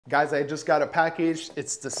Guys, I just got a package.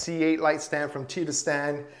 It's the C8 light stand from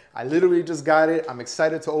Cheetahstand. I literally just got it. I'm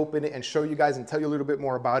excited to open it and show you guys and tell you a little bit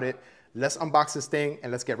more about it. Let's unbox this thing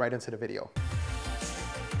and let's get right into the video.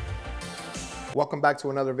 Welcome back to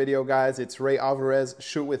another video, guys. It's Ray Alvarez,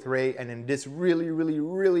 Shoot with Ray, and in this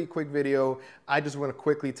really quick video, I just want to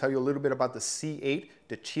quickly tell you a little bit about the C8,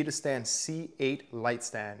 the Cheetahstand C8 light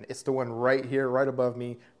stand. It's the one right here, right above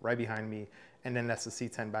me, right behind me, and then that's the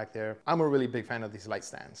C10 back there. I'm a really big fan of these light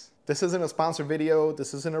stands. This isn't a sponsor video,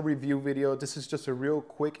 this isn't a review video, this is just a real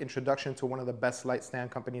quick introduction to one of the best light stand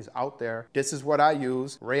companies out there. This is what I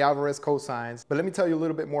use, Ray Alvarez cosigns, but let me tell you a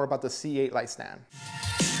little bit more about the C8 light stand.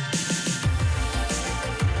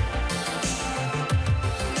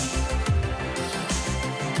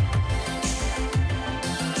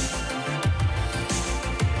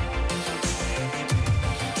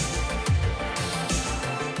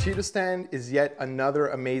 Cheetahstand is yet another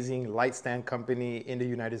amazing light stand company in the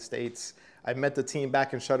United States. I met the team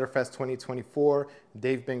back in Shutterfest 2024.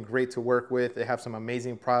 They've been great to work with. They have some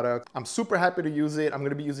amazing products. I'm super happy to use it. I'm going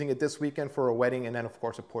to be using it this weekend for a wedding and then of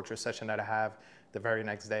course a portrait session that I have the very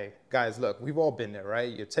next day. Guys, look, we've all been there,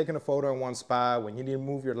 right? You're taking a photo in one spot when you need to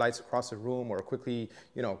move your lights across the room or quickly,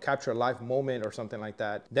 capture a live moment or something like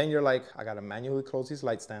that. Then you're like, I gotta manually close these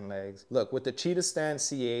light stand legs. Look, with the Cheetahstand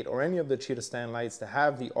C8 or any of the Cheetahstand lights to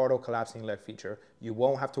have the auto collapsing leg feature, you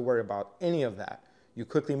won't have to worry about any of that. You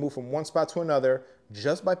quickly move from one spot to another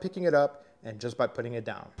just by picking it up and just by putting it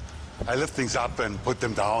down. I lift things up and put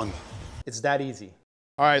them down. It's that easy.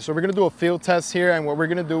 All right, so we're gonna do a field test here, and what we're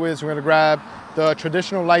gonna do is we're gonna grab the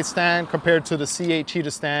traditional light stand compared to the C8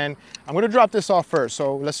 Cheetahstand. I'm gonna drop this off first.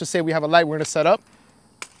 So let's just say we have a light we're gonna set up.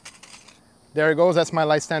 There it goes, that's my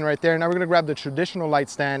light stand right there. Now we're gonna grab the traditional light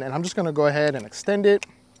stand, and I'm just gonna go ahead and extend it,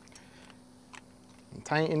 and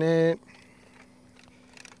tighten it,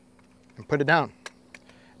 and put it down.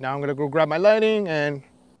 Now I'm gonna go grab my lighting, and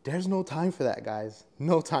there's no time for that, guys.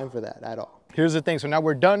 No time for that at all. Here's the thing, so now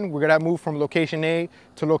we're done. We're gonna move from location A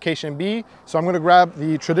to location B. So I'm gonna grab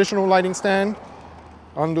the traditional lighting stand,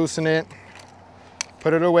 unloosen it,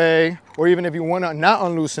 put it away, or even if you wanna not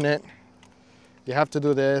unloosen it, you have to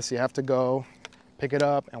do this. You have to go, pick it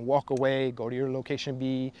up and walk away, go to your location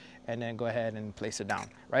B, and then go ahead and place it down,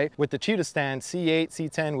 right? With the Cheetahstand C8,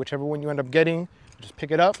 C10, whichever one you end up getting, just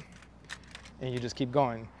pick it up and you just keep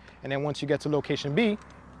going. And then once you get to location B,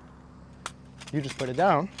 you just put it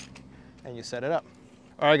down and you set it up.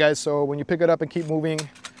 All right, guys, so when you pick it up and keep moving,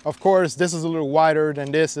 of course, this is a little wider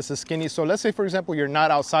than this is skinny. So let's say, for example, you're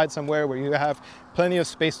not outside somewhere where you have plenty of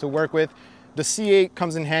space to work with. The C8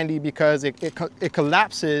 comes in handy because it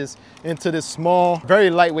collapses into this small,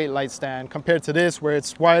 very lightweight light stand compared to this where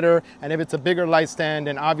it's wider. And if it's a bigger light stand,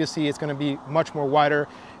 then obviously it's gonna be much more wider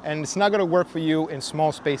and it's not gonna work for you in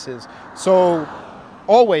small spaces. So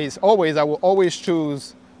always, I will always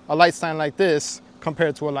choose a light stand like this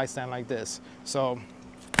compared to a light stand like this. So,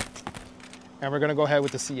 and we're gonna go ahead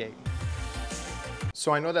with the C8.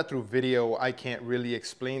 So I know that through video, I can't really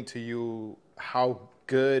explain to you how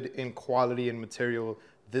good in quality and material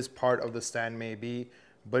this part of the stand may be,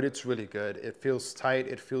 but it's really good. It feels tight,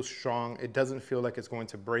 it feels strong. It doesn't feel like it's going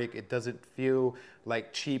to break. It doesn't feel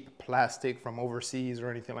like cheap plastic from overseas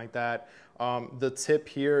or anything like that. The tip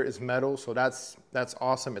here is metal, so that's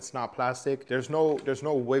awesome. It's not plastic. There's no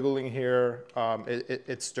wiggling here.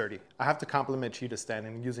 It's sturdy. I have to compliment Cheetahstand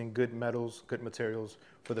in using good metals, good materials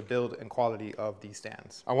for the build and quality of these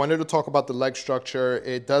stands. I wanted to talk about the leg structure.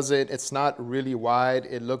 It's not really wide.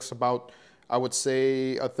 It looks about, I would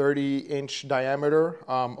say, a 30-inch diameter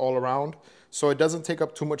all around. So it doesn't take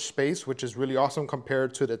up too much space, which is really awesome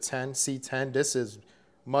compared to the C10. This is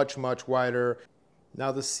much wider.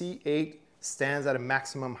 Now the C8 stands at a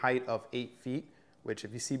maximum height of 8 feet, which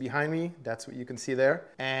if you see behind me, that's what you can see there.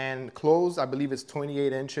 And closed, I believe it's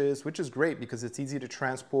 28 inches, which is great because it's easy to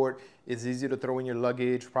transport. It's easy to throw in your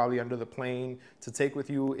luggage, probably under the plane, to take with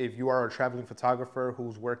you if you are a traveling photographer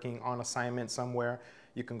who's working on assignment somewhere.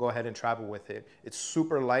 You can go ahead and travel with it. It's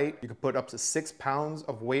super light. You can put up to 6 pounds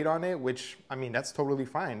of weight on it, which, I mean, that's totally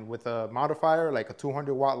fine. With a modifier, like a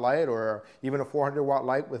 200-watt light or even a 400-watt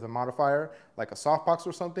light with a modifier, like a softbox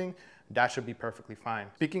or something, that should be perfectly fine.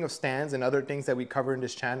 Speaking of stands and other things that we cover in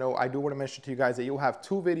this channel, I do want to mention to you guys that you'll have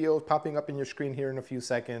 2 videos popping up in your screen here in a few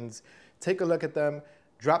seconds. Take a look at them.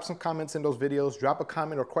 Drop some comments in those videos. Drop a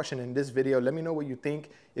comment or question in this video. Let me know what you think.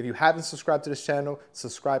 If you haven't subscribed to this channel,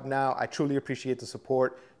 subscribe now. I truly appreciate the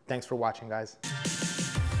support. Thanks for watching, guys.